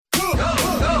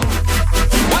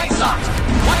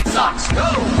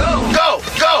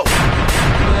Let's go,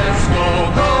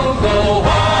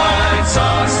 White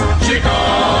Sox.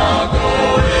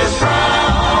 Chicago is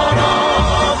proud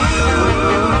of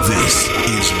you. This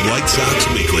is White Sox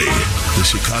Weekly, the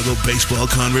Chicago baseball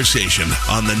conversation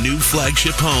on the new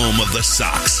flagship home of the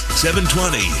Sox,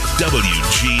 720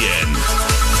 WGN.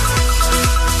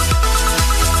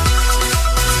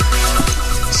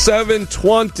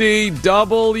 720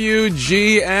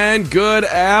 WGN. Good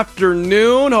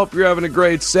afternoon. Hope you're having a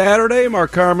great Saturday.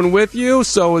 Mark Carman with you.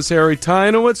 So is Harry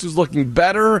Teinowitz, who's looking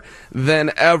better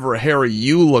than ever. Harry,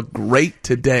 you look great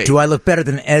today. Do I look better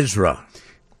than Ezra?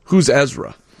 Who's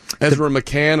Ezra? Ezra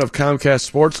McCann of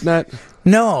Comcast Sportsnet?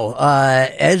 No,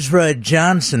 Ezra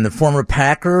Johnson, the former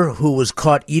Packer who was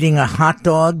caught eating a hot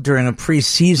dog during a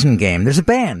preseason game. There's a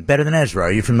band, Better Than Ezra.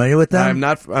 Are you familiar with them?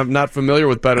 I'm not familiar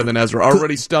with Better Than Ezra.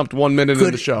 Already stumped 1 minute into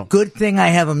the show. Good thing I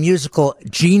have a musical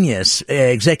genius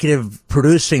executive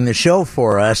producing the show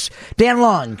for us. Dan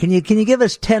Long, can you give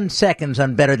us 10 seconds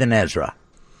on Better Than Ezra?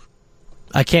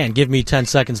 I can. Give me 10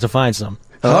 seconds to find some.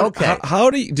 Okay.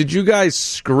 Did you guys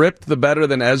script the Better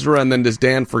Than Ezra and then just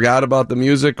Dan forgot about the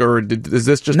music, or is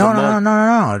this just No.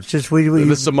 It's just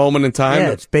this is a moment in time? Yeah,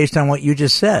 it's based on what you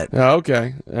just said. Oh,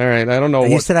 okay. All right. I don't know.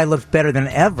 You said I looked better than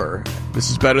ever.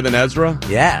 This is Better Than Ezra?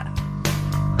 Yeah.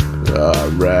 All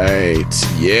right.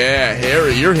 Yeah,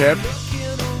 Harry, you're hip.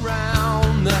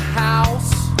 Around the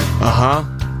house. Uh-huh.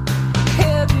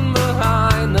 Hidden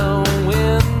behind the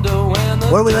window.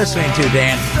 What are we listening to,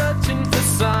 Dan?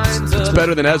 It's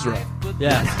Better Than Ezra.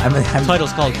 Yeah. The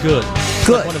title's called Good. It's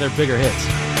Good. like one of their bigger hits.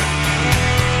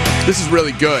 This is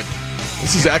really good.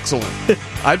 This is excellent.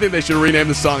 I think they should rename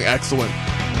the song Excellent.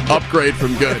 Upgrade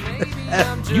from Good.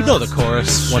 You know the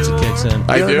chorus once it kicks in.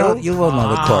 I do? You will know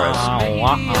the chorus.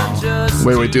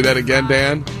 Wait, do that again,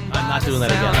 Dan? I'm not doing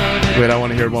that again. Wait, I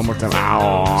want to hear it one more time. Ow,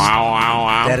 ow, ow,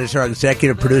 ow. That is our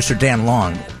executive producer, Dan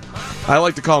Long. I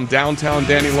like to call him Downtown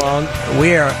Danny Long.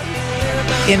 We are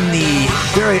in the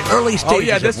very early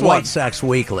stages this of White one. Sox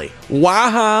Weekly.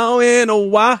 Wow in a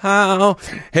wow.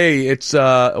 Hey, it's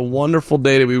a wonderful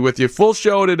day to be with you. Full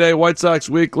show today, White Sox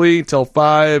Weekly till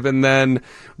 5, and then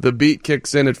the beat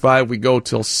kicks in at 5. We go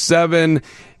till 7.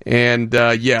 And,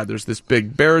 there's this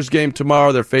big Bears game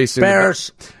tomorrow. They're facing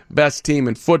Bears. the best team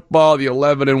in football, the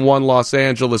 11-1 Los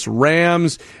Angeles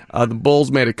Rams. The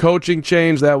Bulls made a coaching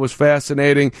change. That was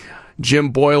fascinating. Jim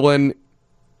Boylan,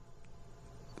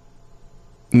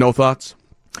 no thoughts?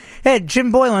 Hey,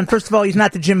 Jim Boylan, first of all, he's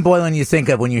not the Jim Boylan you think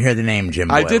of when you hear the name Jim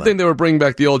Boylan. I did think they were bringing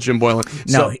back the old Jim Boylan.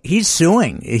 No, he's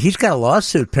suing. He's got a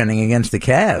lawsuit pending against the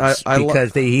Cavs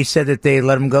because he said that they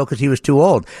let him go because he was too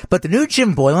old. But the new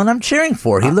Jim Boylan, I'm cheering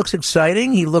for. He looks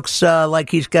exciting. He looks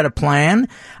like he's got a plan.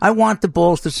 I want the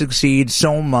Bulls to succeed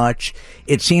so much.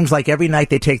 It seems like every night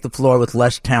they take the floor with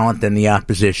less talent than the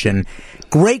opposition.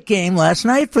 Great game last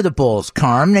night for the Bulls,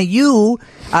 Carm. Now you,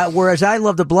 whereas I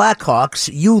love the Blackhawks,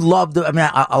 you love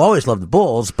I'll always love the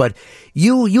Bulls, but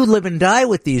you live and die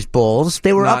with these Bulls.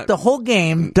 They were up the whole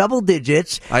game, double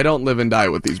digits. I don't live and die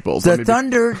with these Bulls.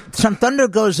 Some Thunder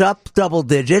goes up double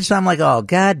digits. I'm like, oh,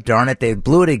 God darn it, they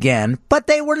blew it again. But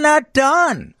they were not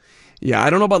done. Yeah,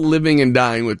 I don't know about living and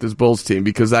dying with this Bulls team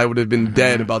because I would have been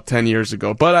dead about 10 years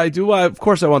ago. But of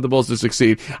course I want the Bulls to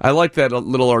succeed. I like that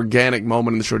little organic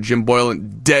moment in the show, Jim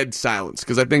Boylan, dead silence,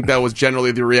 because I think that was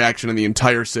generally the reaction in the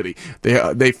entire city.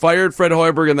 They fired Fred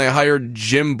Hoiberg and they hired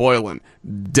Jim Boylan.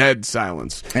 Dead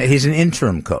silence. He's an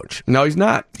interim coach. No, he's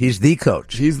not. He's the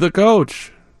coach. He's the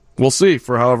coach. We'll see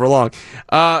for however long.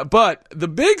 But the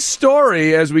big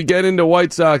story as we get into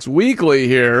White Sox Weekly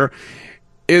here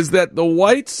is that the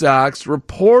White Sox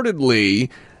reportedly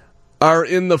are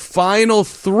in the final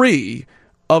 3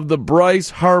 of the Bryce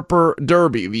Harper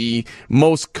Derby, the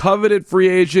most coveted free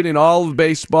agent in all of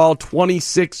baseball,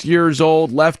 26 years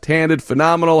old, left-handed,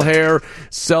 phenomenal hair,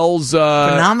 sells...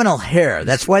 phenomenal hair.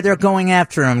 That's why they're going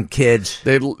after him, kids.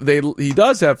 He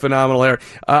does have phenomenal hair.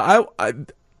 I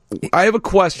have a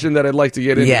question that I'd like to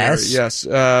get into. Yes.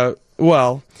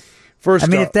 First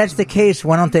off, if that's the case,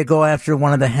 why don't they go after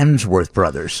one of the Hemsworth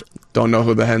brothers? Don't know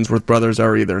who the Hemsworth brothers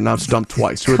are either. Now I'm stumped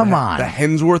twice. Come on. The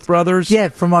Hemsworth brothers? Yeah,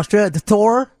 from Australia. The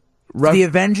Thor? The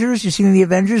Avengers? You seen the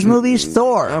Avengers movies?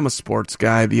 Thor. I'm a sports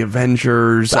guy. The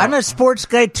Avengers. I'm a sports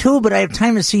guy too, but I have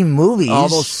time to see movies. All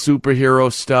those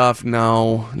superhero stuff.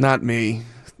 No, not me.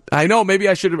 I know. Maybe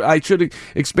I should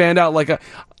expand out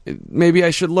maybe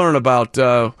I should learn about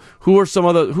who are some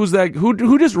of the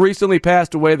who just recently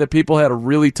passed away that people had a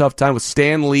really tough time with.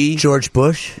 Stan Lee, George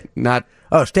Bush,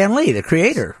 Stan Lee, the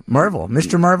creator, Marvel,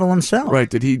 Mr. Marvel himself. Right?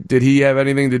 Did he have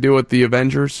anything to do with the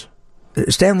Avengers?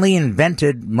 Stan Lee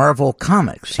invented Marvel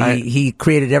Comics. He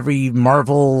created every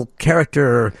Marvel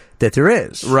character that there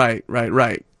is. Right.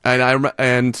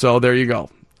 And so there you go.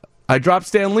 I dropped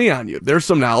Stan Lee on you. There's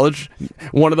some knowledge.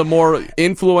 One of the more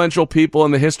influential people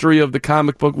in the history of the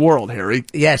comic book world, Harry.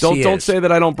 Yes, Don't say that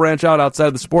I don't branch out outside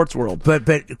of the sports world. But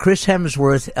Chris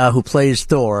Hemsworth, who plays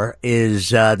Thor, is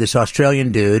this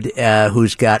Australian dude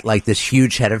who's got like this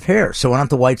huge head of hair. So why don't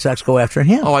the White Sox go after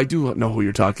him? Oh, I do know who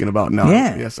you're talking about now.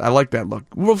 Yeah. Yes, I like that look.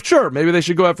 Well, sure, maybe they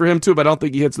should go after him too, but I don't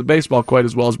think he hits the baseball quite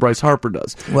as well as Bryce Harper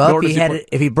does. Well,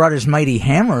 if he brought his mighty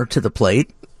hammer to the plate.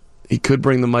 He could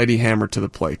bring the mighty hammer to the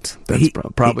plate. That's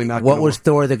probably not. What was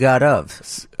Thor the god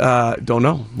of? Don't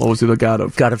know. What was he the god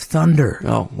of? God of thunder.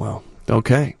 Oh, well.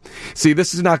 Okay. See,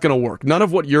 this is not going to work. None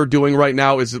of what you're doing right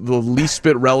now is the least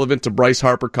bit relevant to Bryce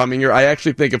Harper coming here. I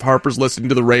actually think if Harper's listening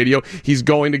to the radio, he's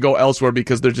going to go elsewhere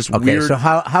because they're just weird. Okay, so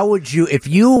how would you, if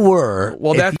you were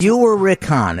Rick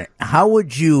Hahn, what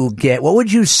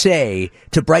would you say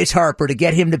to Bryce Harper to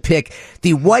get him to pick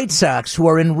the White Sox, who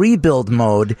are in rebuild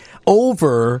mode,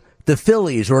 over the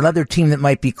Phillies or another team that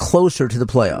might be closer to the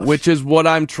playoffs? Which is what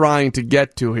I'm trying to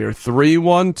get to here.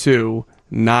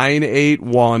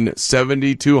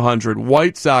 312-981-7200.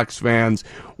 White Sox fans,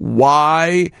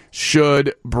 why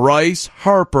should Bryce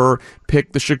Harper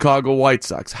pick the Chicago White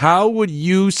Sox? How would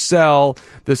you sell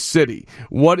the city?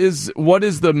 What is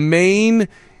the main...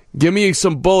 Give me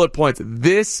some bullet points.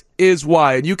 This is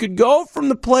why. And you could go from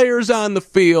the players on the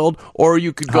field, or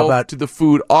you could go to the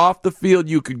food off the field.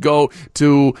 You could go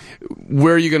to...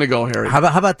 Where are you going to go, Harry? How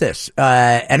about this?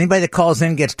 Anybody that calls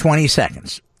in gets 20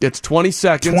 seconds. It's 20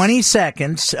 seconds. 20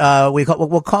 seconds.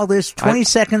 We'll call this 20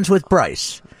 seconds with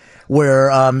Bryce,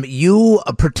 where you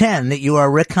pretend that you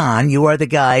are Rick Hahn. You are the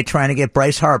guy trying to get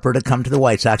Bryce Harper to come to the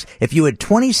White Sox. If you had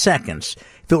 20 seconds...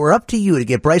 If it were up to you to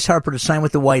get Bryce Harper to sign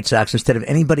with the White Sox instead of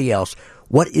anybody else,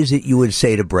 what is it you would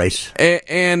say to Bryce?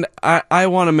 And I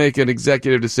want to make an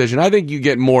executive decision. I think you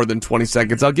get more than 20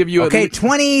 seconds. I'll give you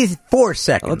 24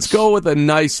 seconds. Let's go with a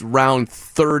nice round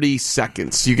 30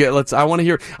 seconds. I want to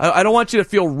hear. I don't want you to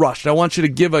feel rushed. I want you to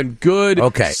give a good,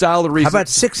 solid reason. How about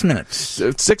 6 minutes?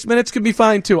 6 minutes could be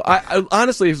fine too. I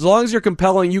honestly, as long as you're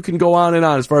compelling, you can go on and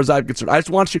on. As far as I'm concerned, I just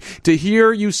want you to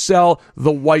hear you sell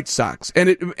the White Sox.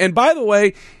 And by the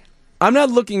way, I'm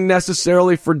not looking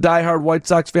necessarily for diehard White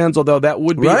Sox fans, although that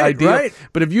would be ideal. Right.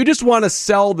 But if you just want to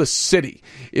sell the city,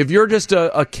 if you're just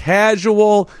a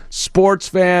casual sports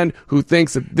fan who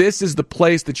thinks that this is the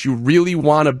place that you really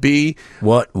want to be,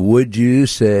 what would you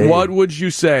say?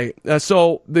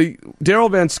 So the Daryl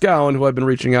Van Schouwen, who I've been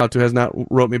reaching out to, has not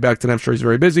wrote me back today. I'm sure he's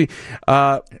very busy.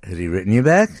 Has he written you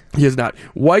back? He has not.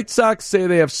 White Sox say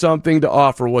they have something to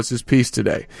offer was his piece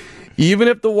today. Even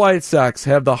if the White Sox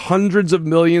have the hundreds of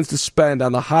millions to spend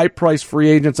on the high-priced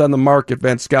free agents on the market,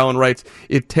 Van Schouwen writes,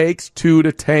 it takes two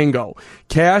to tango.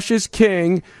 Cash is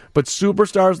king, but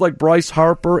superstars like Bryce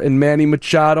Harper and Manny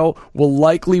Machado will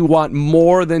likely want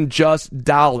more than just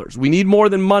dollars. We need more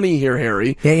than money here,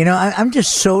 Harry. Yeah, I'm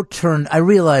just so turned. I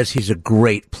realize he's a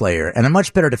great player and a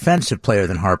much better defensive player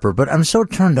than Harper, but I'm so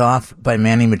turned off by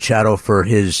Manny Machado for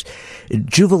his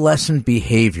juvalescent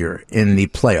behavior in the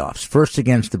playoffs. First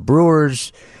against the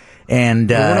Brewers. And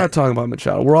we're not talking about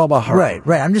Machado. We're all about Harper.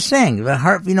 Right. I'm just saying,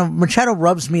 Machado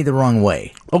rubs me the wrong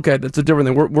way. Okay, that's a different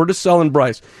thing. We're just selling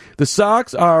Bryce. The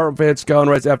Sox are, Van Schouwen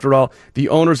writes, after all, the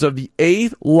owners of the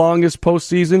 8th longest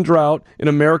postseason drought in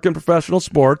American professional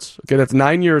sports. Okay, that's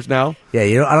 9 years now. Yeah,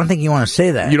 I don't think you want to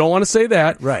say that. You don't want to say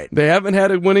that. Right. They haven't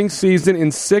had a winning season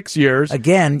in 6 years.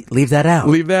 Again, leave that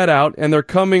out. And they're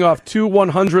coming off 2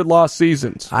 100-loss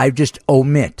seasons. I just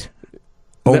omit,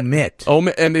 and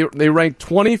they ranked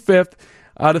 25th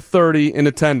out of 30 in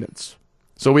attendance.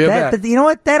 So we have that. But you know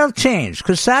what? That'll change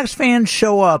because Sox fans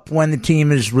show up when the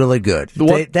team is really good.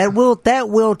 That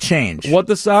will change. What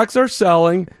the Sox are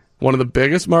selling, one of the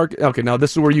biggest market. Okay, now this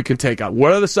is where you can take out.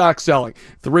 What are the Sox selling?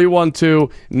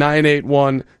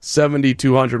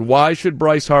 312-981-7200. Why should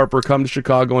Bryce Harper come to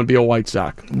Chicago and be a White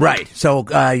Sox? Right. So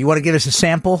you want to give us a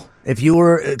sample? If you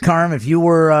were, Carm,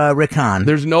 Rick Hahn.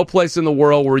 There's no place in the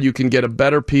world where you can get a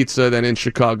better pizza than in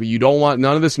Chicago. You don't want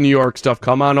none of this New York stuff.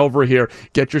 Come on over here.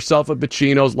 Get yourself a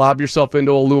Bacino's. Lob yourself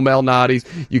into a Lou Malnati's.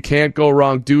 You can't go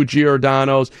wrong. Do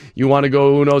Giordano's. You want to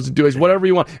go Uno's, Dewey's, whatever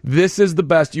you want. This is the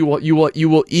best. You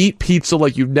will eat pizza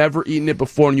like you've never eaten it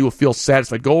before, and you will feel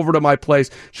satisfied. Go over to my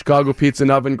place, Chicago Pizza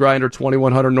and Oven Grinder,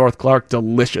 2100 North Clark.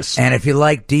 Delicious. And if you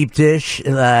like deep dish,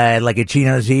 like at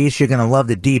Gino's East, you're going to love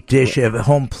the deep dish of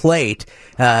home plate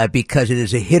because it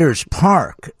is a hitter's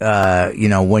park.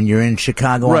 When you're in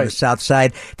Chicago on the south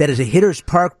side, that is a hitter's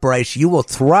park, Bryce. You will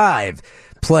thrive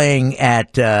playing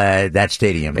at that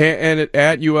stadium. And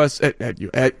at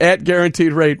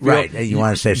Guaranteed Rate. Right. You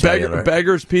want to say cellular.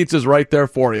 Beggar's Pizza's right there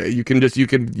for you. You can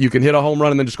hit a home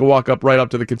run and then just go walk up right up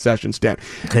to the concession stand.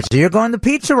 Because you're going the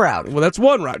pizza route. Well, that's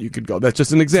one route you could go. That's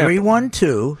just an example.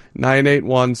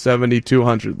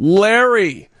 312-981-7200.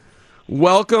 Larry,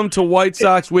 welcome to White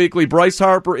Sox Weekly. Bryce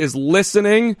Harper is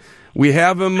listening. We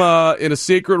have him in a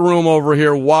secret room over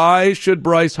here. Why should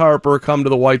Bryce Harper come to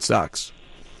the White Sox?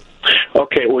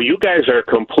 Okay, well, you guys are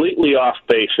completely off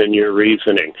base in your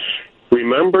reasoning.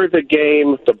 Remember the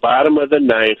game, the bottom of the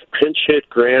ninth, pinch hit,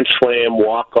 grand slam,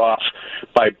 walk-off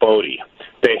by Bodie.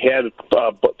 They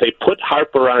put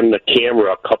Harper on the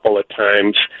camera a couple of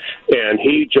times, and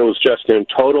he was just in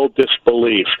total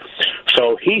disbelief.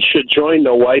 So he should join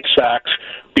the White Sox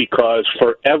because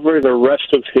forever the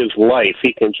rest of his life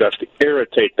he can just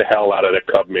irritate the hell out of the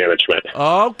Cub management.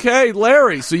 Okay,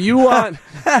 Larry, so you want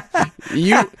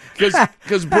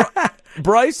because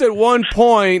Bryce at one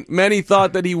point, many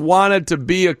thought that he wanted to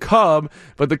be a Cub,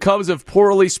 but the Cubs have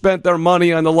poorly spent their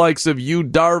money on the likes of Yu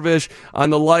Darvish, on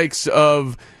the likes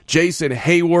of Jason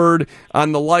Hayward,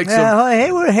 on the likes of...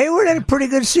 Hayward had a pretty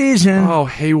good season. Oh,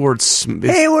 Hayward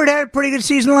had a pretty good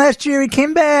season last year. He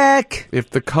came back.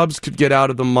 If the Cubs could get out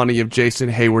of the money of Jason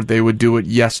Hayward, they would do it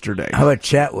yesterday. How about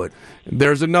Chatwood?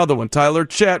 There's another one. Tyler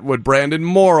Chatwood, Brandon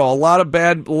Morrow, a lot of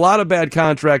bad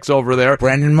contracts over there.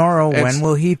 Brandon Morrow, when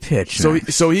will he pitch?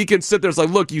 So he can sit there. It's like,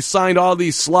 look, you signed all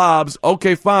these slobs.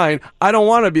 Okay, fine. I don't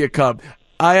want to be a Cub.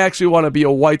 I actually want to be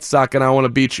a White Sox, and I want to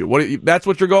beat you. That's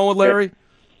what you're going with, Larry?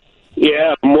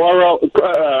 Yeah, Morrow,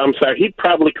 I'm sorry, he'd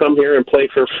probably come here and play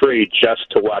for free just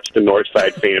to watch the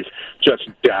Northside fans just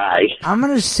die. I'm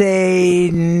going to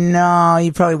say no,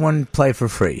 he probably wouldn't play for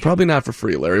free. Probably not for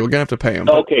free, Larry. We're going to have to pay him.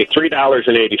 Okay,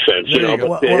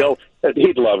 $3.80, but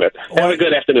he'd love it. Have a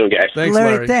good afternoon, guys. Thanks,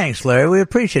 Larry. Thanks, Larry. We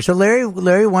appreciate it. So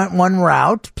Larry went one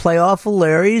route, play off of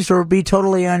Larry's or be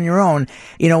totally on your own.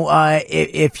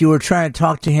 If you were trying to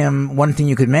talk to him, one thing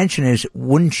you could mention is,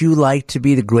 wouldn't you like to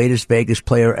be the greatest Vegas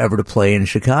player ever to play in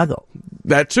Chicago?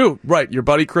 That too, right. Your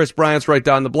buddy Chris Bryant's right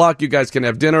down the block. You guys can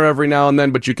have dinner every now and then,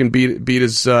 but you can beat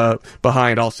his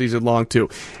behind all season long too.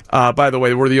 By the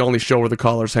way, we're the only show where the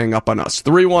callers hang up on us.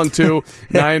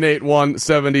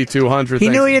 312-981-7200. He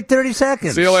knew he had 30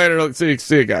 seconds. See you later. See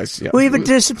you guys. Yeah. We have a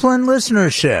disciplined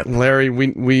listenership. Larry,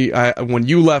 when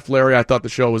you left, Larry, I thought the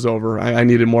show was over. I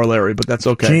needed more Larry, but that's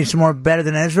okay. Do you need some more Better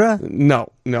Than Ezra?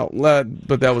 No,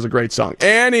 but that was a great song.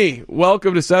 Annie,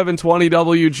 welcome to 720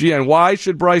 WGN. Why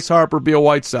should Bryce Harper be a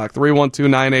White Sox?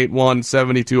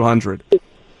 312-981-7200.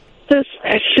 This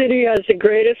city has the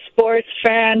greatest sports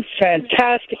fans,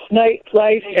 fantastic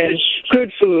nightlife, and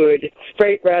good food.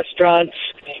 Great restaurants,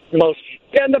 and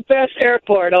the best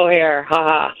airport, O'Hare.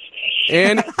 Ha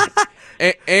ha.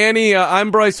 Annie,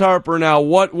 I'm Bryce Harper now.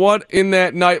 What in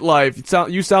that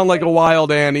nightlife? You sound like a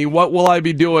wild Annie. What will I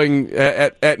be doing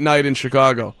at night in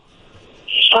Chicago?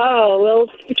 Oh, well,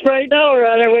 right now we're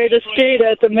on our way to skate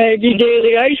at the Maggie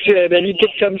Daily Ice Ribbon. You can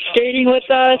come skating with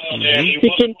us. Mm-hmm. You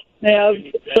can have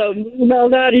some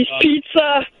Malnati's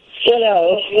pizza. What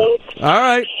else? All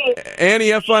right. Annie,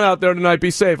 have fun out there tonight.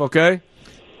 Be safe, okay?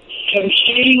 Come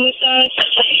skating with us.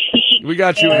 We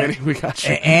got you, Annie. We got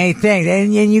you. Annie, thanks.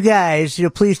 And you guys,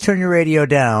 please turn your radio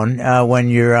down when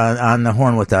you're on the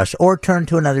horn with us, or turn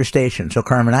to another station so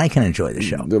Carman and I can enjoy the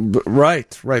show. Right.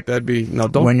 That'd be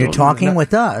When you're talking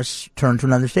with us, turn to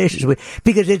another station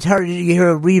because it's hard. You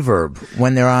hear a reverb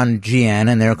when they're on GN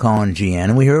and they're calling GN,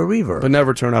 and we hear a reverb. But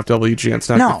never turn off WGN. It's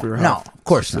not good for your health. No, of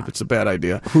course not. It's a bad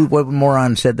idea. What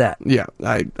moron said that? Yeah,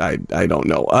 I don't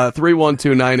know.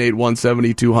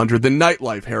 312-981-7200. The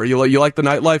nightlife, Harry. You like the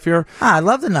nightlife here? I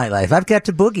love the nightlife. I've got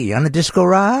to boogie on the disco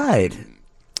ride.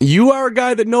 You are a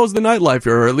guy that knows the nightlife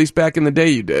here, or at least back in the day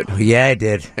you did. Yeah, I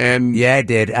did. I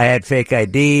did. I had fake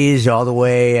IDs all the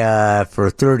way for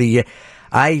 30 years.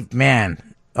 There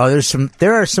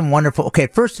are some wonderful. Okay,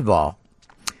 first of all,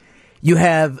 you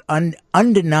have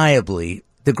undeniably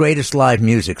the greatest live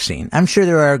music scene. I'm sure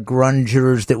there are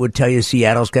grungers that would tell you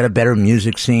Seattle's got a better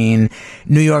music scene.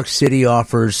 New York City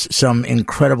offers some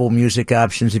incredible music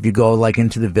options if you go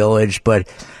into the Village, but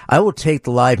I will take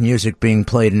the live music being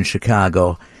played in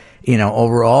Chicago,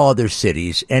 over all other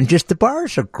cities. And just the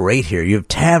bars are great here. You have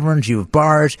taverns, you have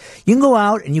bars. You can go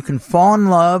out and you can fall in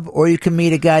love, or you can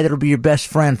meet a guy that'll be your best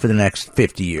friend for the next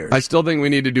 50 years. I still think we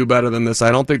need to do better than this.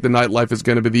 I don't think the nightlife is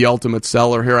going to be the ultimate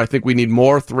seller here. I think we need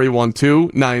more.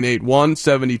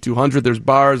 312-981-7200. There's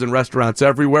bars and restaurants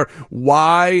everywhere.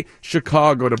 Why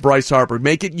Chicago to Bryce Harper?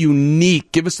 Make it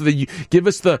unique. Give us the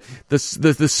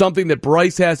something that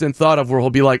Bryce hasn't thought of, where he'll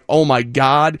be like, oh my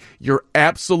God, you're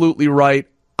absolutely right.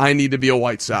 I need to be a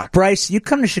White Sox. Bryce, you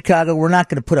come to Chicago, we're not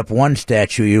going to put up one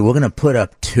statue of you. We're going to put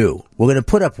up two. We're going to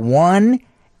put up one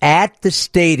at the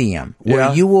stadium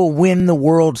where you will win the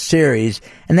World Series,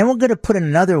 and then we're going to put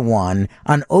another one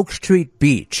on Oak Street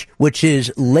Beach, which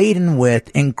is laden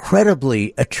with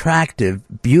incredibly attractive,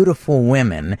 beautiful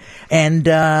women. And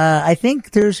I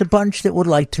think there's a bunch that would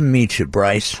like to meet you,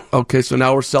 Bryce. Okay, so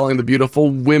now we're selling the beautiful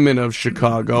women of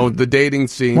Chicago, the dating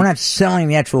scene. We're not selling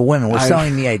the actual women. We're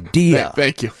selling the idea.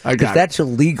 Thank you. I got it. That's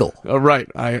illegal. Right.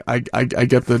 I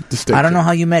get the distinction. I don't know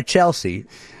how you met Chelsea.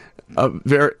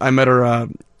 I met her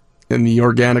in the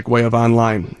organic way of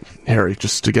online, Harry,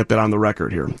 just to get that on the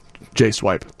record here.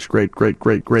 J-Swipe. It's a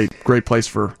great place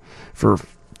for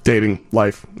dating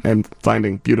life and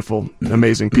finding beautiful,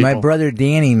 amazing people. My brother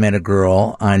Danny met a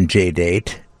girl on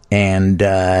J-Date, and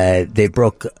they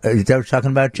broke. Is that what you're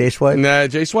talking about, J-Swipe? Nah,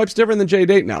 J-Swipe's different than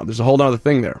J-Date now. There's a whole other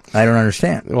thing there. I don't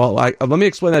understand. Well, let me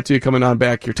explain that to you coming on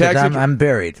back here. I'm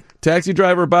buried. Taxi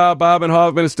driver Bob in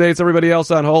Hoffman Estates. Everybody else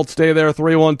on hold, stay there.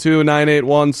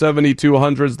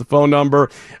 312-981-7200 is the phone number.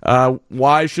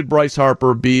 Why should Bryce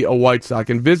Harper be a White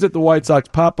Sox? And visit the White Sox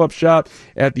pop-up shop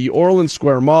at the Orland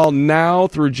Square Mall now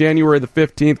through January the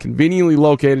 15th, conveniently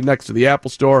located next to the Apple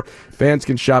Store. Fans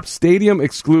can shop stadium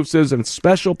exclusives and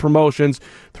special promotions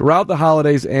throughout the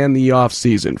holidays and the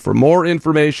off-season. For more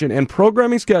information and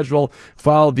programming schedule,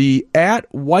 follow the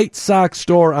 @White Sox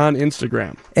Store on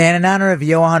Instagram. And in honor of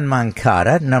Johan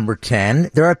Moncada, number 10,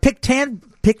 there are Pick 10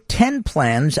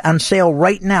 plans on sale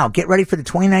right now. Get ready for the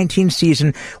 2019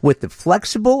 season with the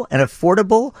flexible and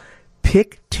affordable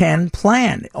Pick 10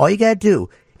 plan. All you got to do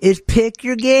is pick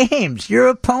your games, your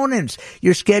opponents.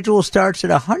 Your schedule starts at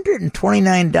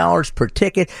 $129 per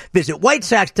ticket. Visit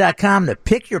whitesox.com to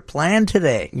pick your plan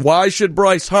today. Why should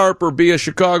Bryce Harper be a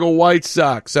Chicago White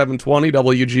Sox? 720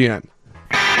 WGN.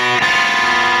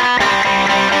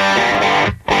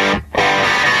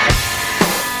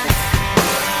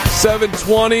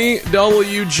 .720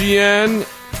 WGN.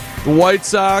 The White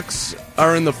Sox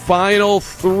are in the final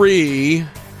three,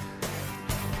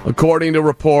 according to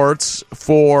reports,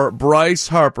 for Bryce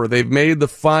Harper. They've made the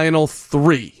final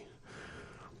three.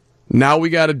 Now we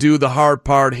got to do the hard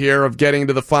part here of getting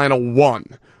to the final one,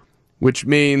 which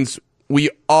means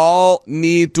we all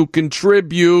need to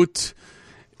contribute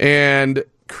and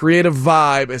create a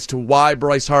vibe as to why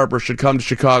Bryce Harper should come to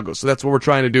Chicago. So that's what we're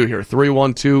trying to do here.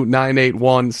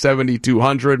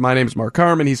 312-981-7200. My name is Mark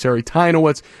Carman. He's Harry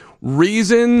Teinowitz.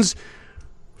 Reasons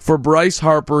for Bryce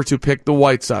Harper to pick the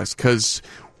White Sox, because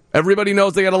everybody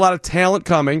knows they got a lot of talent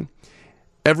coming.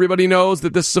 Everybody knows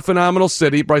that this is a phenomenal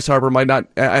city. Bryce Harper might not.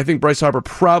 I think Bryce Harper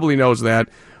probably knows that.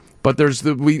 But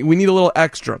we need a little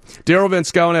extra. Darryl Van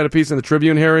Schouwen had a piece in the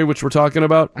Tribune, Harry, which we're talking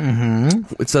about.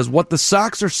 Mm-hmm. It says, what the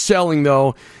Sox are selling,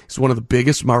 though, is one of the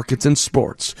biggest markets in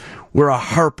sports, where a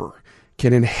Harper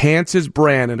can enhance his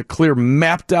brand and a clear,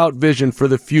 mapped-out vision for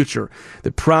the future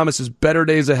that promises better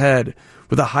days ahead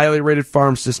with a highly rated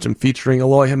farm system featuring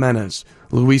Eloy Jimenez,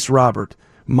 Luis Robert,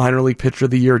 minor league pitcher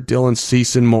of the year Dylan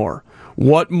Cease, and more.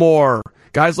 What more?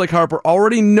 Guys like Harper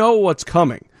already know what's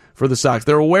coming for the Sox.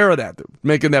 They're aware of that. They're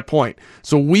making that point.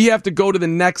 So we have to go to the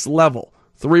next level.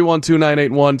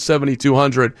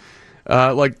 312-981-7200.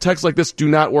 Texts like this do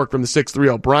not work from the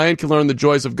 630. Brian can learn the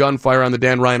joys of gunfire on the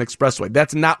Dan Ryan Expressway.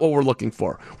 That's not what we're looking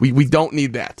for. We don't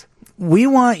need that. We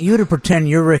want you to pretend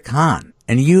you're Rick Hahn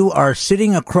and you are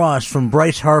sitting across from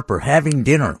Bryce Harper having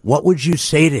dinner. What would you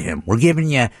say to him? We're giving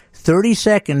you 30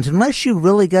 seconds. Unless you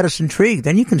really got us intrigued,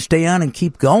 then you can stay on and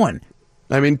keep going.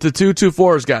 I mean, the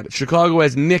 224's got it. Chicago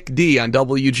has Nick D on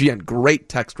WGN. Great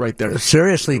text right there.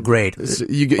 Seriously great.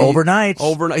 Overnight,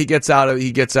 he gets out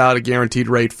a guaranteed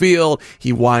rate field.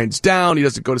 He winds down. He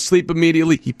doesn't go to sleep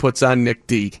immediately. He puts on Nick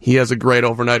D. He has a great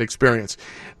overnight experience.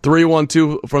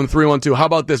 312. How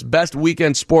about this? Best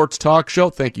weekend sports talk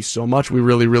show. Thank you so much. We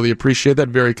really, really appreciate that.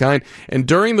 Very kind. And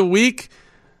during the week,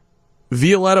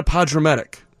 Violetta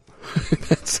Padrometic.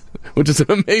 Which is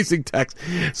an amazing text.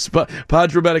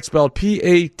 Padrometic spelled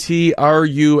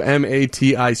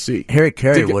Patrummatic. Harry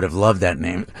Carey would have loved that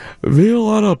name.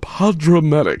 Violetta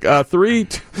Padrometic.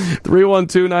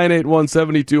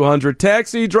 312-981-7200.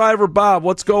 Taxi driver Bob,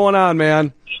 what's going on,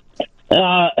 man?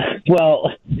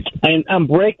 Well, I'm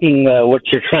breaking what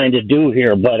you're trying to do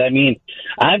here, but I mean,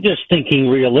 I'm just thinking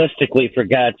realistically, for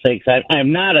God's sakes.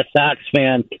 I'm not a Sox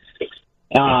fan.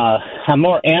 I'm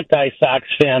more anti-Sox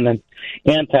fan than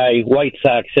anti-White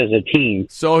Sox as a team.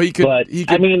 So he could. Why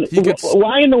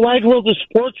in the wide world of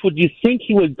sports would you think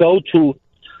he would go to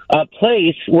a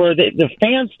place where the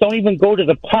fans don't even go to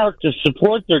the park to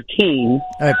support their team?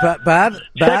 All right, Bob.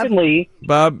 Secondly,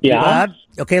 Bob. Yeah. Bob.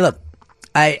 Okay, look,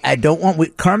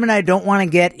 Carmen. I don't want to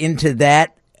get into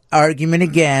that argument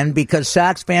again because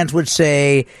Sox fans would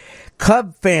say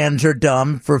Cub fans are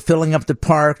dumb for filling up the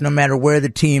park no matter where the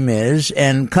team is.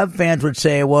 And Cub fans would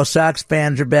say, well, Sox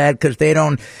fans are bad because they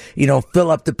don't,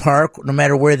 fill up the park no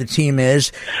matter where the team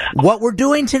is. What we're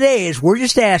doing today is we're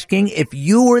just asking if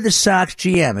you were the Sox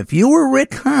GM, if you were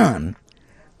Rick Hahn,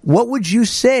 what would you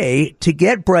say to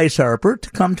get Bryce Harper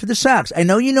to come to the Sox? I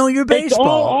know you know your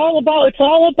baseball. It's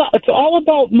all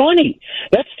about money.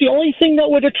 That's the only thing that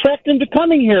would attract him to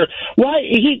coming here.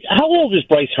 How old is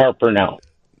Bryce Harper now?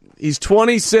 He's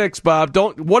 26, Bob.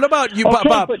 What about you, okay,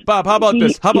 Bob? How about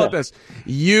this? How about this?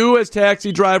 You, as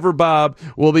taxi driver Bob,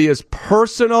 will be his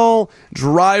personal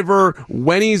driver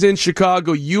when he's in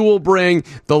Chicago. You will bring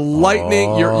the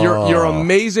lightning, your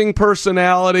amazing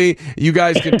personality. You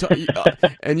guys can,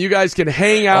 and you guys can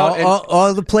hang out.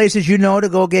 All the places to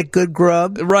go get good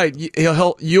grub. Right.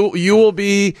 You will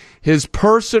be his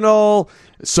personal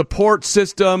support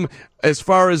system as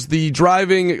far as the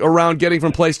driving around, getting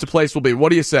from place to place will be. What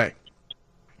do you say?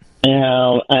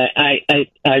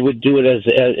 I would do it as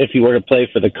if you were to play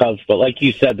for the Cubs, but like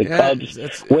you said, the Cubs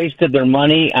wasted their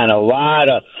money on a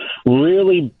lot of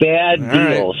really bad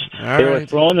deals. They were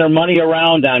throwing their money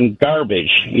around on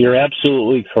garbage. You're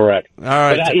absolutely correct. All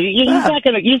right, but he's not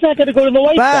going to go to the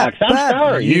White Sox. I'm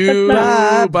sorry,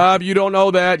 Bob. You don't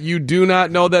know that. You do not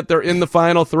know that they're in the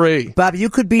final three. Bob, you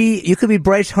could be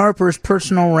Bryce Harper's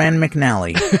personal Rand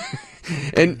McNally.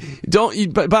 And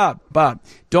Bob,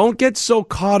 don't get so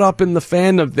caught up in the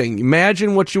fandom thing.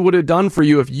 Imagine what you would have done for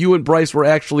you if you and Bryce were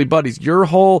actually buddies. Your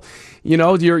whole,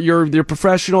 your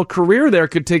professional career there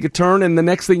could take a turn, and the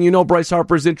next thing you know, Bryce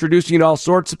Harper's introducing you to all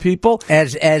sorts of people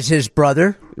as his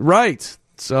brother. Right.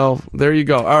 So there you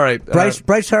go. All right.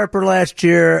 Bryce Harper last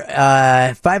year,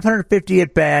 550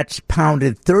 at-bats,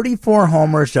 pounded 34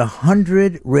 homers,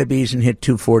 100 ribbies, and hit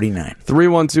 249.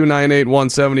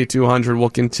 312-981-7200.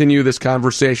 We'll continue this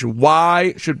conversation.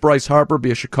 Why should Bryce Harper be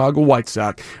a Chicago White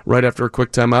Sox? Right after a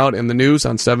quick timeout and the news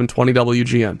on 720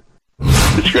 WGN.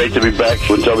 It's great to be back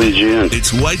with WGN.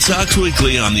 It's White Sox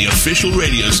Weekly on the official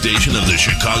radio station of the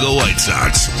Chicago White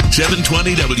Sox.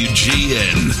 720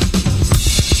 WGN.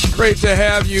 Great to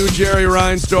have you, Jerry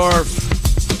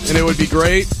Reinsdorf. And it would be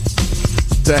great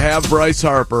to have Bryce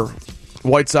Harper.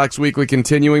 White Sox Weekly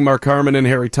continuing. Mark Carman and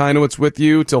Harry Teinowitz with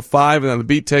you till 5, and then the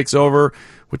beat takes over,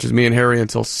 which is me and Harry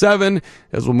until 7,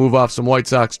 as we'll move off some White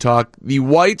Sox talk. The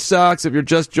White Sox, if you're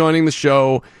just joining the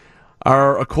show,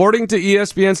 are, according to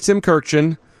ESPN's Tim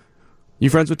Kirkchin. You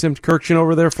friends with Tim Kirkchin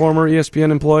over there, former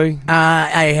ESPN employee?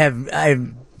 I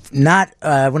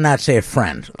would not say a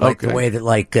friend, the way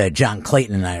that John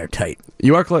Clayton and I are tight.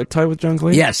 You are tight with John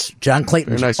Clayton? Yes, John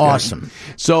Clayton's nice awesome. Guy.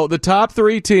 So the top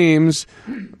 3 teams,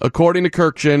 according to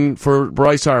Kirkchin, for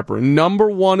Bryce Harper. Number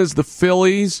 1 is the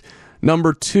Phillies.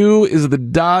 Number 2 is the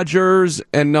Dodgers,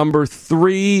 and number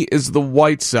 3 is the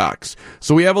White Sox.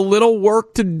 So we have a little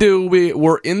work to do.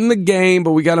 We're in the game,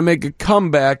 but we got to make a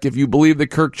comeback if you believe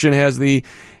that Kirkchin has the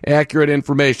accurate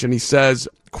information. He says,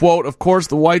 quote, of course,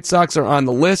 the White Sox are on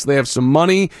the list. They have some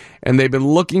money, and they've been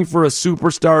looking for a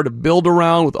superstar to build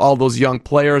around with all those young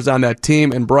players on that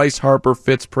team, and Bryce Harper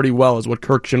fits pretty well, is what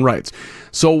Kirkchin writes.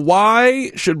 So why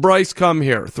should Bryce come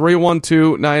here?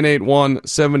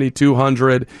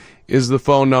 312-981-7200 is the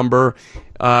phone number.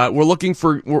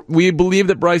 We believe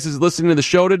that Bryce is listening to the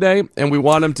show today, and we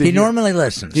want him to. He normally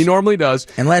listens. He normally does.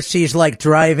 Unless he's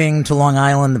driving to Long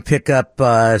Island to pick up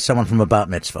someone from a bat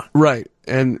mitzvah. Right.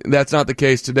 And that's not the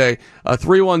case today.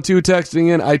 312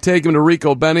 texting in, I take him to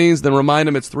Rico Benny's, then remind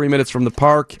him it's 3 minutes from the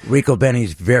park. Rico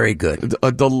Benny's very good.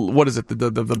 What is it?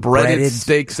 The breaded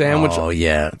steak sandwich? Oh,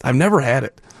 yeah. I've never had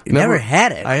it. Never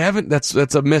had it? I haven't. That's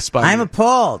a miss by me. I'm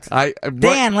appalled.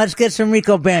 Dan, let's get some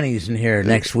Rico Benny's in here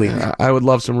next week. I would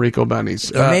love some Rico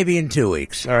Benny's. Maybe in 2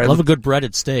 weeks. All right, love a good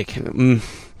breaded steak.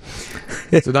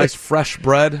 It's a nice fresh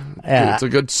bread. Yeah. It's a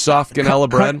good soft ganella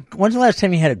bread. When's the last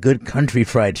time you had a good country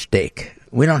fried steak?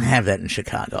 We don't have that in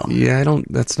Chicago. Yeah, I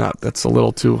don't. That's a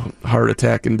little too heart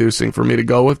attack inducing for me to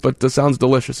go with, but it sounds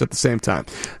delicious at the same time.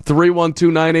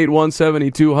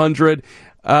 312-981-7200.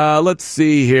 Let's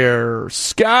see here.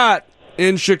 Scott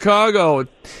in Chicago.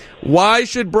 Why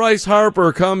should Bryce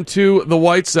Harper come to the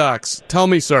White Sox? Tell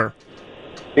me, sir.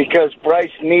 Because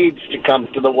Bryce needs to come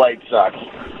to the White Sox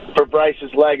for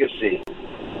Bryce's legacy.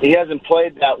 He hasn't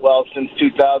played that well since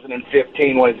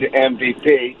 2015 when he's the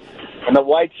MVP, and the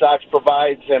White Sox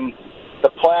provides him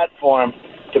the platform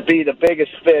to be the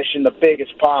biggest fish in the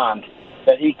biggest pond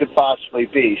that he could possibly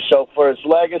be. So for his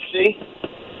legacy,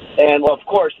 and, well, of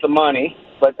course, the money,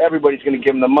 but everybody's going to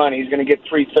give him the money. He's going to get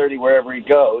 $330 wherever he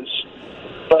goes.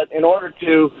 But in order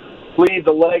to leave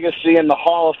the legacy and the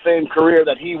Hall of Fame career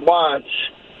that he wants,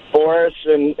 Boris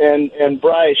and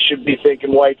Bryce should be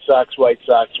thinking White Sox, White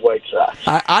Sox, White Sox.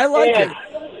 I like it.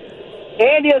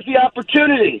 And he has the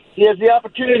opportunity. He has the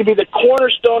opportunity to be the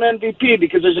cornerstone MVP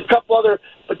because there's a couple other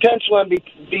potential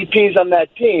MVPs on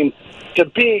that team to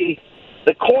be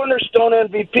the cornerstone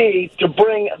MVP to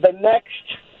bring the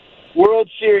next World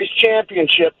Series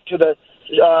championship to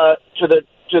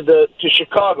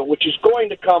Chicago, which is going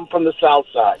to come from the South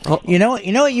Side. You know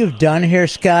what you've done here,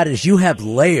 Scott, is you have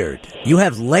layered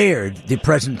the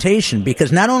presentation,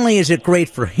 because not only is it great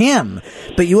for him,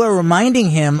 but you are reminding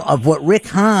him of what Rick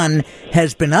Hahn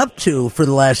has been up to for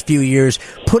the last few years,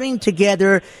 putting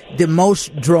together the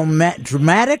most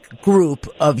dramatic group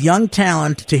of young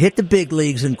talent to hit the big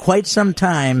leagues in quite some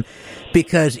time,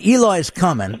 because Eloy's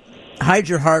coming. Hide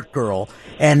your heart, girl.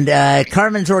 And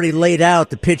Carmen's already laid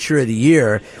out the pitcher of the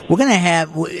year. We're going to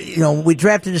have, we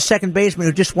drafted a second baseman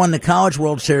who just won the College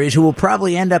World Series, who will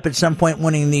probably end up at some point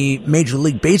winning the Major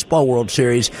League Baseball World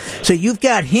Series. So you've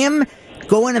got him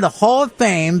go into the Hall of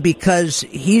Fame because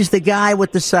he's the guy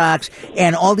with the Sox,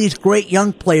 and all these great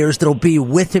young players that'll be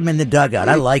with him in the dugout.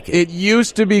 I like it. It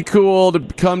used to be cool to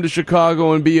come to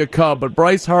Chicago and be a Cub, but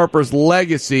Bryce Harper's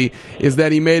legacy is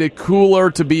that he made it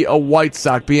cooler to be a White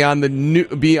Sox, be on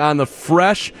the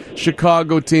fresh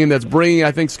Chicago team that's bringing,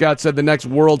 I think Scott said, the next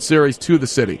World Series to the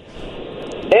city.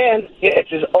 And it's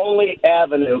his only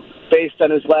avenue, based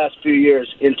on his last few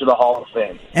years, into the Hall of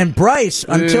Fame. And Bryce,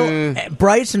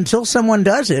 until someone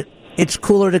does it, it's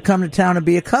cooler to come to town and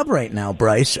be a Cub right now.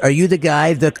 Bryce, are you the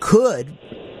guy that could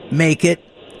make it?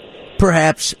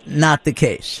 Perhaps not the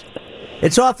case.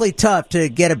 It's awfully tough to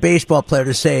get a baseball player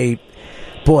to say,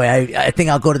 boy, I think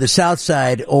I'll go to the South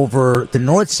Side over the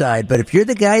North Side. But if you're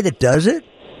the guy that does it,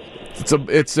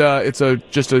 it's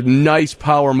just a nice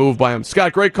power move by him.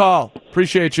 Scott, great call.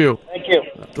 Appreciate you. Thank you.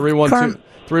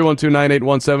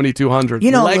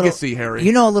 312-981-7200. Legacy, Harry.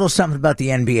 You know a little something about the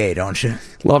NBA, don't you?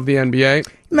 Love the NBA.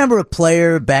 Remember a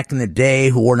player back in the day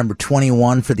who wore number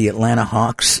 21 for the Atlanta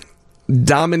Hawks?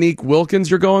 Dominique Wilkins,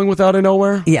 you're going with out of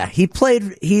nowhere? Yeah, he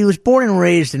was born and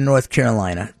raised in North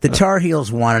Carolina. The Tar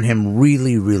Heels wanted him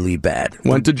really, really bad.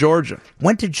 Went to Georgia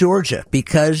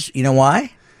because, you know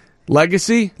why?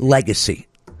 Legacy.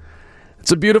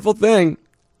 It's a beautiful thing.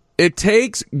 It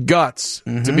takes guts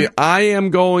to be, I am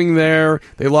going there.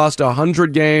 They lost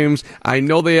 100 games. I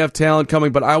know they have talent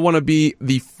coming, but I want to be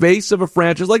the face of a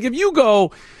franchise. Like if you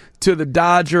go to the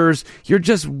Dodgers, you're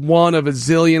just one of a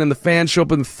zillion, and the fans show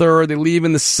up in the third, they leave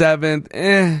in the seventh.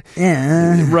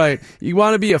 Right. You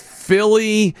want to be a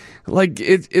Philly, like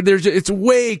it's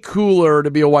way cooler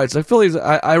to be a White Sox. Phillies,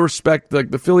 I respect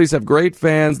the Phillies have great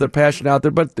fans, they're passionate out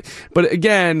there, but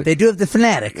again, they do have the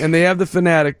fanatic,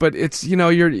 but it's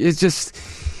it's just.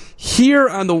 Here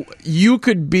you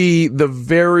could be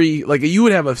you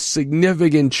would have a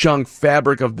significant chunk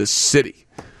fabric of the city.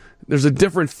 There's a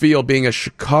different feel being a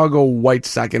Chicago White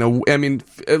Sox.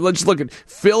 Let's look at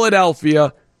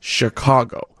Philadelphia,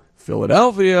 Chicago.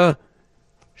 Philadelphia,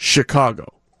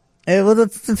 Chicago. Well, the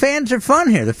fans are fun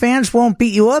here. The fans won't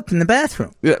beat you up in the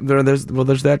bathroom. Yeah, there's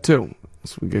that too.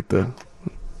 So we get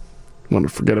want to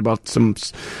forget about some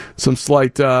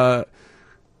slight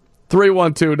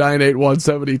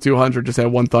 312-981-7200. Just had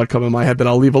one thought come in my head that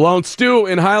I'll leave alone. Stu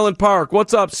in Highland Park.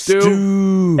 What's up,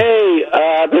 Stu? Hey,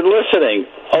 I've been listening.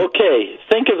 Okay,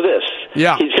 think of this.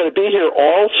 Yeah. He's going to be here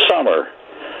all summer.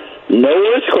 No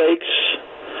earthquakes,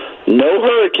 no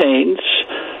hurricanes,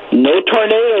 no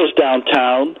tornadoes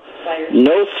downtown,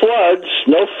 no floods,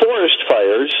 no forest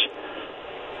fires.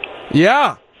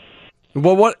 Yeah.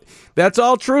 Well, that's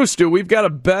all true, Stu. We've got a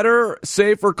better,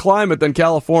 safer climate than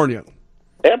California.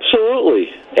 Absolutely.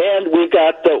 And we've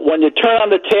got when you turn on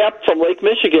the tap from Lake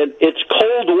Michigan, it's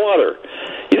cold water.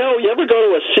 You ever go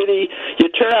to a city, you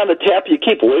turn on the tap, you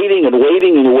keep waiting and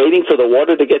waiting and waiting for the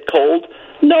water to get cold?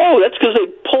 No, that's because they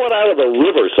pull it out of a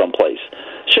river someplace.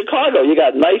 Chicago, you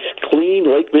got nice,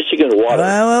 clean Lake Michigan water.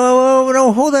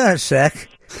 No, hold on a sec.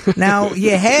 Now,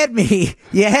 you had me,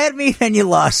 then you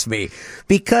lost me.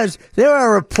 Because there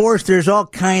are reports there's all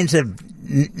kinds of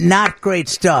not great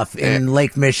stuff in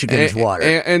Lake Michigan's water.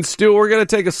 And Stu, we're going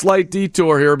to take a slight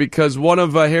detour here because one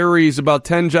of Harry's about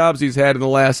 10 jobs he's had in the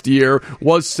last year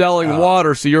was selling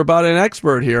water, so you're about an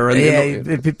expert here.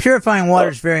 Purifying water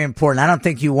is very important. I don't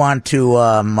think you want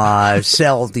to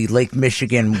sell the Lake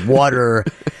Michigan water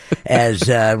as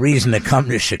a reason to come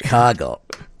to Chicago.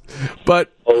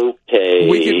 But okay,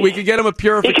 we could get him a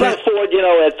purification. He can afford,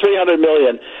 at $300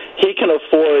 million. he can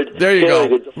afford there you go.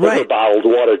 to deliver bottled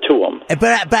water to him.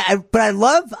 But I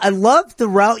love the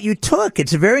route you took.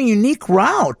 It's a very unique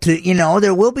route.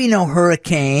 There will be no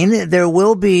hurricane. There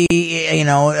will be,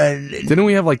 Didn't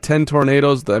we have like 10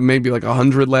 tornadoes? Maybe like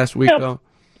 100 last week, though.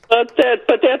 But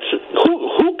that's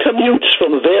who commutes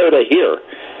from there to here.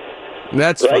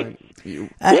 That's right. Fine.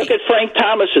 Look at Frank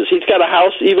Thomas's. He's got a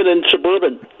house even in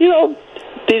suburban.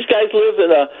 These guys live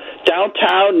in a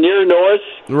downtown near north.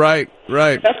 Right. You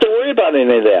don't have to worry about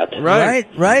any of that.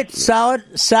 Right.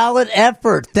 Solid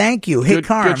effort. Thank you. Hey,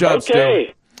 Carm. Good job,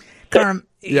 okay. Carm,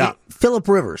 yeah. Phillip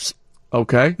Rivers.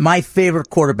 Okay. My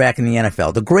favorite quarterback in the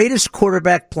NFL. The greatest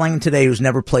quarterback playing today who's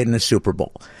never played in a Super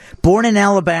Bowl. Born in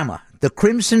Alabama. The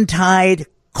Crimson Tide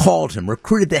called him,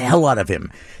 recruited the hell out of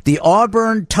him. The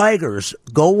Auburn Tigers,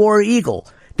 go War Eagle.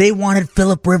 They wanted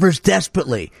Phillip Rivers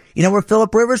desperately. You know where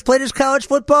Phillip Rivers played his college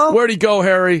football? Where'd he go,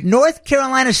 Harry? North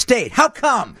Carolina State. How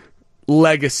come?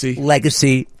 Legacy.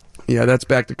 Yeah, that's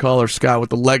back to caller Scott with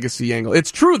the legacy angle.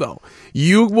 It's true, though.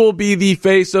 You will be the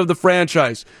face of the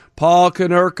franchise. Paul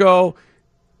Konerko,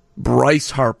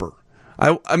 Bryce Harper.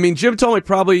 I mean, Jim told me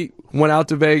probably went out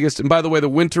to Vegas. And by the way, the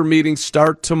winter meetings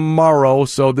start tomorrow,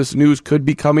 so this news could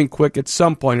be coming quick at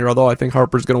some point here, although I think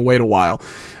Harper's going to wait a while.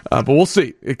 But we'll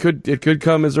see. It could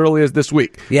come as early as this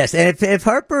week. Yes, and if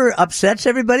Harper upsets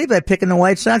everybody by picking the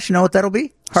White Sox, you know what that'll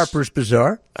be? Harper's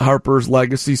Bazaar. Harper's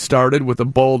legacy started with a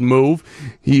bold move.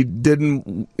 He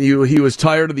was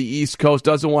tired of the East Coast,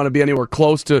 doesn't want to be anywhere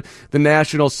close to the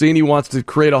national scene. He wants to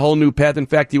create a whole new path. In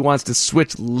fact, he wants to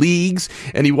switch leagues,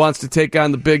 and he wants to take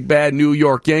on the big bad New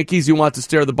York Yankees. He wants to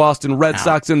stare the Boston Red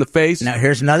Sox in the face. Now,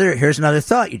 here's another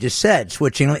thought you just said,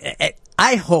 switching.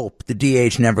 I hope the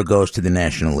DH never goes to the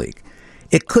National League.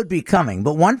 It could be coming,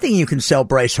 but one thing you can sell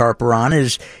Bryce Harper on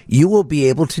is you will be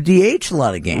able to DH a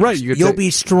lot of games. Right, you'll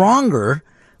be stronger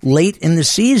late in the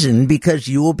season because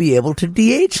you will be able to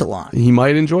DH a lot. He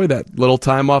might enjoy that little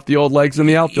time off the old legs in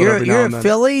the outfield every now and then. You're a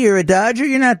Philly, you're a Dodger,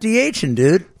 you're not DHing,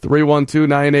 dude.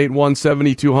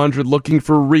 312-981-7200, looking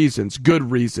for reasons,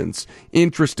 good reasons,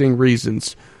 interesting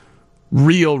reasons,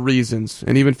 real reasons,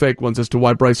 and even fake ones as to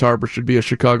why Bryce Harper should be a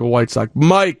Chicago White Sox.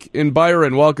 Mike in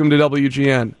Byron, welcome to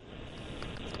WGN.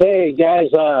 Hey, guys,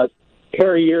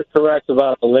 Harry, you're correct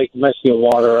about the Lake Michigan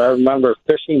water. I remember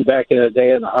fishing back in the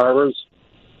day in the harbors,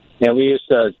 and we used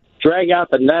to drag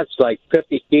out the nets like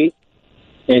 50 feet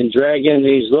and drag in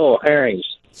these little herrings.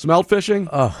 Smelt fishing?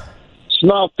 Oh.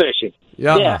 Smelt fishing.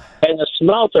 Yeah. And the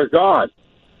smelt are gone.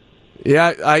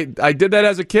 Yeah, I did that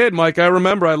as a kid, Mike. I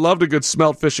remember I loved a good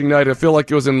smelt fishing night. I feel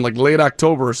like it was in like late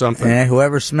October or something. Yeah,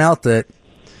 whoever smelt it.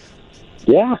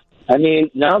 Yeah. I mean,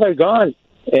 now they're gone.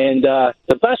 And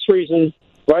the best reason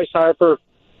Bryce Harper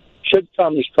should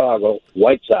come to Chicago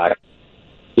White Sox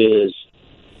is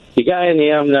the guy in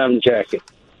the M&M jacket.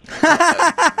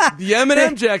 The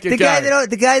M&M jacket guy.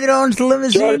 The guy that owns the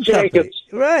limousine George Jacobs.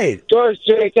 Right. George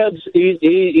Jacobs,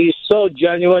 he's so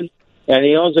genuine, and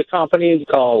he owns a company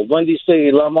called Windy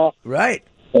City Limo. Right.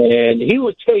 And he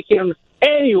would take him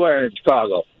anywhere in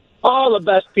Chicago. All the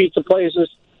best pizza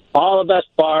places, all the best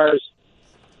bars,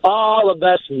 all the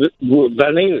best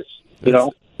venues, you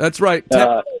know. That's right.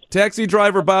 Taxi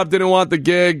driver Bob didn't want the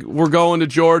gig. We're going to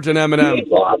George and M&M. He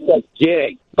lost the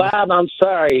gig. Bob, I'm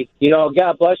sorry. You know,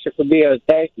 God bless you for being a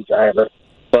taxi driver,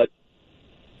 but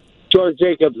George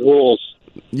Jacobs rules.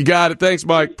 You got it. Thanks,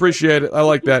 Mike. Appreciate it. I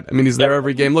like that. I mean, he's there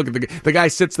every game. Look at the guy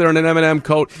sits there in an M&M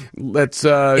coat.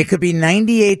 It could be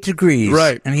 98 degrees,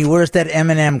 right? And he wears that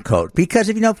M&M coat because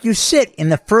if you sit in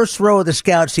the first row of the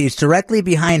scout seats directly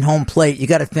behind home plate, you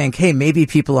got to think, hey, maybe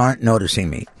people aren't noticing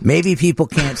me. Maybe people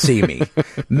can't see me.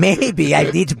 Maybe I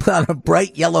need to put on a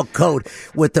bright yellow coat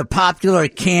with the popular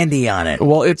candy on it.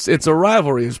 Well, it's a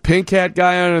rivalry. There's Pink Hat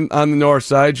guy on the north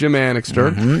side, Jim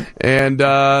Annixter, and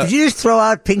did you just throw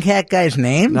out Pink Hat guy's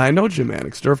name? I know Jim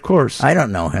Annixter, of course. I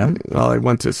don't know him. Well, I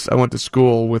went to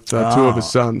school with two of his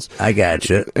sons. I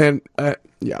gotcha. And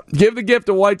yeah, give the gift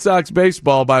of White Sox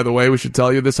baseball. By the way, we should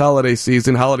tell you this holiday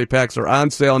season, holiday packs are on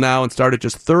sale now and start at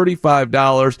just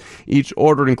 $35. Each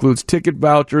order includes ticket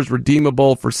vouchers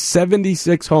redeemable for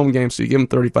 76 home games. So you give them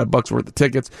 $35 worth of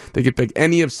tickets. They can pick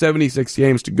any of 76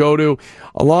 games to go to,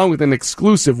 along with an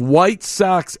exclusive White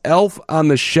Sox Elf on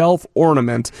the Shelf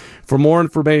ornament. For more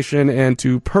information and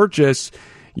to purchase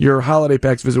your holiday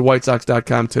packs, visit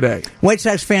whitesox.com today. White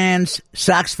Sox fans,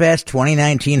 Sox Fest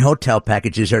 2019 hotel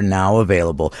packages are now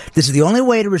available. This is the only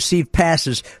way to receive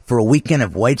passes for a weekend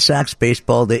of White Sox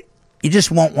baseball that you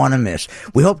just won't want to miss.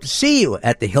 We hope to see you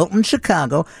at the Hilton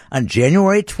Chicago on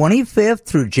January 25th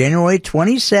through January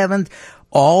 27th.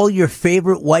 All your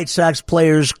favorite White Sox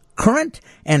players current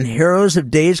and heroes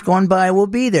of days gone by will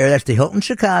be there. That's the Hilton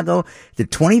Chicago, the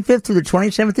 25th through the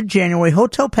 27th of January.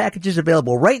 Hotel packages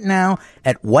available right now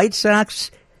at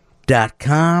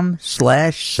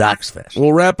whitesox.com/SoxFest.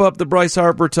 We'll wrap up the Bryce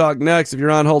Harper talk next. If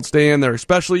you're on hold, stay in there.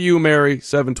 Especially you, Mary,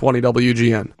 720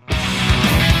 WGN.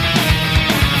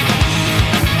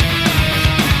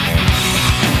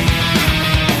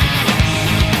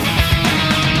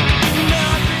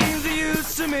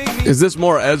 Is this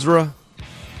more Ezra?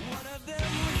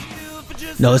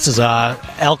 No, this is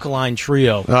Alkaline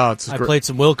Trio. Oh, I played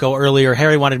some Wilco earlier.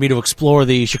 Harry wanted me to explore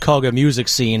the Chicago music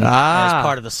scene as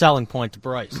part of the selling point to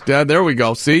Bryce. Yeah, there we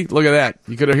go. See? Look at that.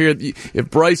 You could heard if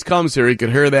Bryce comes here, he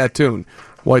could hear that tune.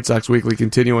 White Sox Weekly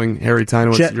continuing. Harry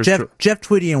Teinowitz. Jeff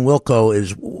Tweedy and Wilco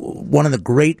is one of the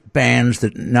great bands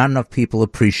that not enough people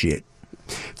appreciate.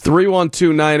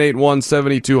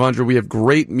 312-981-7200. We have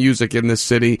great music in this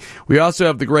city. We also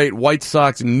have the great White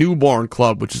Sox Newborn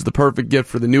Club, which is the perfect gift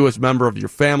for the newest member of your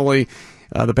family.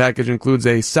 The package includes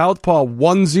a Southpaw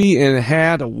onesie and a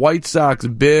hat, a White Sox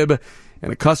bib,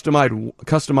 and a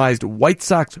customized White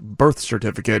Sox birth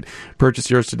certificate. Purchase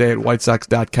yours today at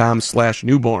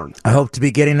whitesox.com/newborn. I hope to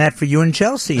be getting that for you and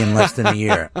Chelsea in less than a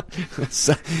year.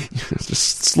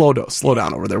 Just slow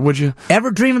down over there, would you?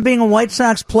 Ever dream of being a White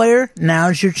Sox player?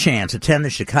 Now's your chance. Attend the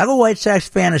Chicago White Sox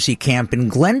Fantasy Camp in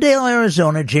Glendale,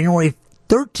 Arizona, January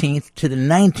 13th to the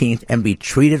 19th, and be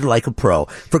treated like a pro.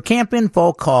 For camp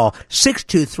info, call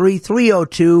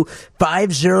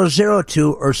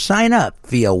 623-302-5002 or sign up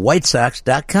via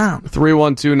whitesox.com.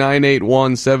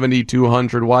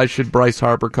 312-981-7200. Why should Bryce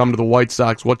Harper come to the White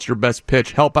Sox? What's your best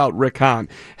pitch? Help out Rick Hahn.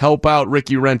 Help out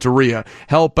Ricky Renteria.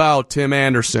 Help out Tim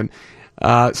Anderson.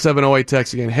 708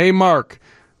 text again. Hey, Mark,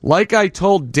 like I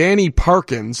told Danny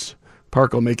Parkins...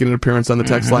 Parko making an appearance on the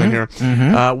text line here.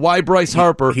 Why Bryce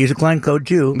Harper? He's a Glencoe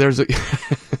Jew.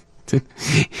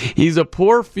 He's a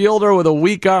poor fielder with a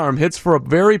weak arm, hits for a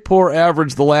very poor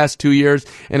average the last 2 years,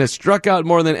 and has struck out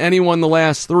more than anyone the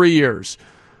last 3 years.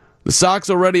 The Sox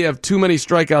already have too many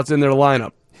strikeouts in their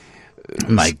lineup.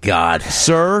 My God.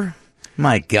 Sir?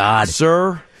 My God.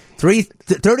 Sir?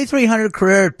 3,300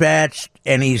 career at-bats,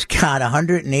 and he's got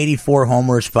 184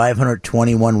 homers,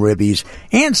 521 ribbies,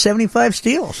 and 75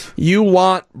 steals. You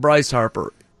want Bryce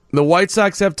Harper. The White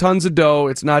Sox have tons of dough.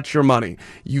 It's not your money.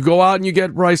 You go out and you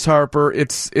get Bryce Harper.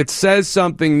 It says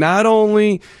something not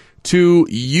only to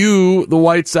you, the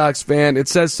White Sox fan, it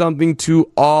says something to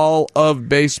all of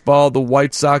baseball. The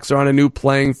White Sox are on a new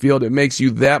playing field. It makes you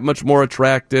that much more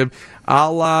attractive,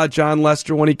 a la John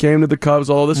Lester when he came to the Cubs,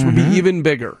 although this would be even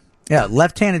bigger. Yeah,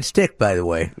 left-handed stick, by the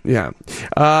way. Yeah.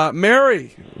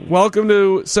 Mary, welcome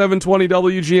to 720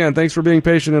 WGN. Thanks for being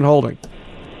patient and holding.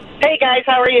 Hey, guys,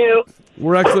 how are you?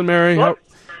 We're excellent, Mary. Sorry,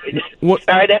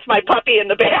 that's my puppy in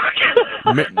the back.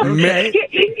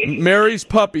 Mary's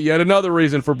puppy, yet another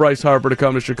reason for Bryce Harper to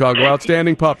come to Chicago.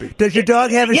 Outstanding puppy. Does your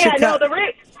dog have a Chicago? No,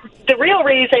 the real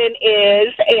reason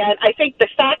is, and I think the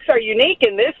Sox are unique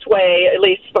in this way, at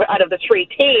least out of the three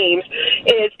teams,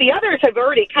 is the others have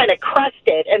already kind of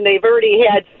crested, and they've already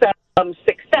had some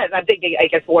success. I'm thinking, I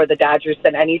guess, more of the Dodgers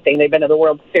than anything. They've been to the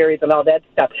World Series and all that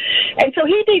stuff. And so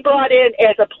he'd be brought in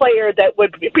as a player that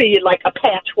would be like a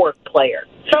patchwork player,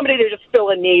 somebody to just fill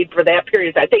a need for that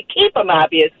period of time. They keep him,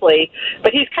 obviously,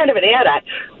 but he's kind of an add-on.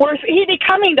 Whereas he'd be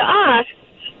coming to us,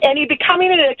 and he'd be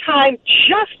coming in at a time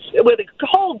just with a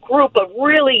whole group of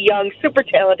really young, super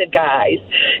talented guys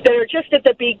that are just at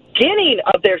the beginning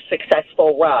of their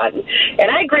successful run. And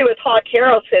I agree with Hawk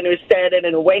Harrelson, who said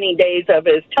in the waning days of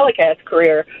his television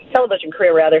career,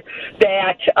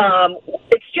 that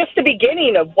it's just the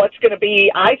beginning of what's going to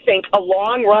be, I think, a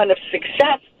long run of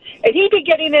success. And he'd be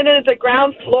getting into the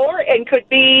ground floor and could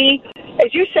be,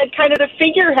 as you said, kind of the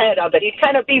figurehead of it. He'd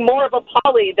kind of be more of a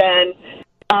Paulie than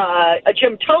a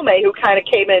Jim Tomei, who kind of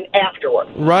came in afterward.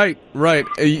 Right.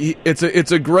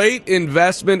 It's a great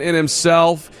investment in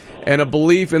himself and a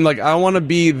belief in, like, I want to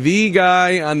be the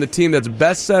guy on the team that's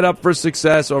best set up for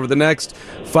success over the next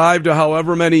 5 to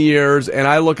however many years. And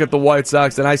I look at the White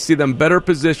Sox and I see them better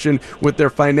positioned with their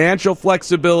financial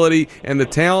flexibility and the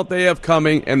talent they have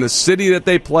coming and the city that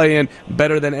they play in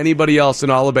better than anybody else in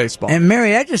all of baseball. And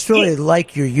Mary, I just really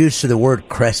like your use of the word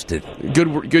crested.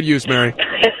 Good use, Mary.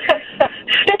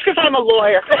 I'm a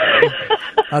lawyer.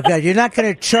 Okay, you're not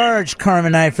going to charge Carmen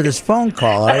and I for this phone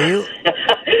call, are you?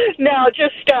 No,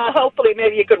 just hopefully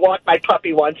maybe you could walk my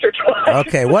puppy once or twice.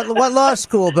 Okay, what law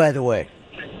school, by the way?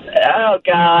 Oh,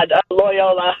 God,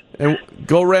 Loyola. And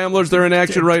go Ramblers, they're in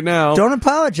action right now. Don't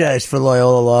apologize for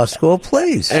Loyola Law School,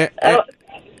 please. Hey,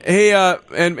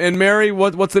 and Mary,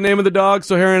 what's the name of the dog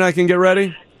so Harry and I can get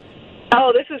ready?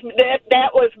 Oh,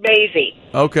 that was Maisie.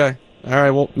 Okay. All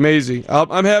right, well, Maisie,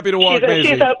 I'm happy to walk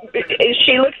Maisie.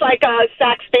 She looks like a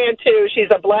Sox fan, too. She's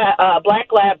a black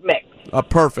lab mix.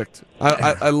 Perfect.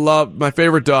 I love my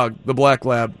favorite dog, the black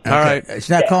lab. Okay. All right. It's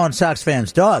not calling Sox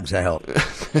fans dogs, I hope.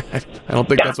 I don't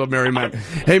think that's what Mary meant.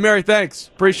 Hey, Mary, thanks.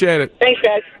 Appreciate it. Thanks,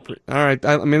 guys. All right.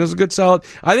 I mean, this is a good, solid.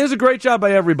 I think it was a great job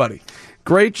by everybody.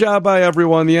 Great job by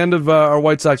everyone. The end of our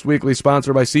White Sox Weekly,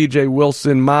 sponsored by C.J.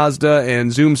 Wilson Mazda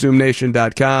and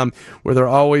ZoomZoomNation.com, where they're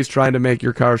always trying to make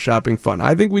your car shopping fun.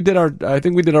 I think we did our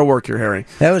work here, Harry.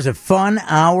 That was a fun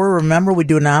hour. Remember, we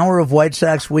do an hour of White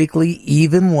Sox Weekly,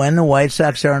 even when the White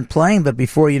Sox aren't playing. But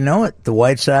before you know it, the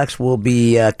White Sox will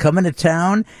be coming to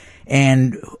town,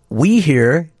 and we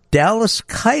hear Dallas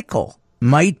Keuchel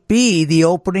might be the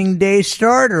opening day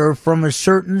starter from a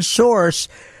certain source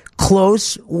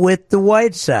close with the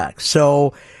White Sox.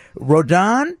 So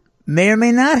Rodon may or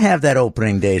may not have that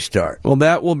opening day start. Well,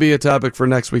 that will be a topic for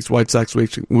next week's White Sox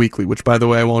Weekly, which, by the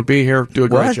way, I won't be here. Do a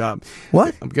great job.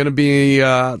 What? I'm going to be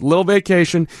a little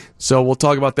vacation, so we'll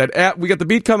talk about that. We got the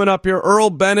beat coming up here. Earl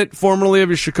Bennett, formerly of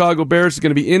your Chicago Bears, is going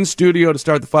to be in studio to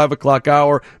start the 5 o'clock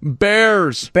hour.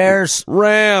 Bears.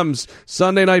 Rams.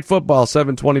 Sunday Night Football,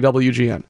 720 WGN.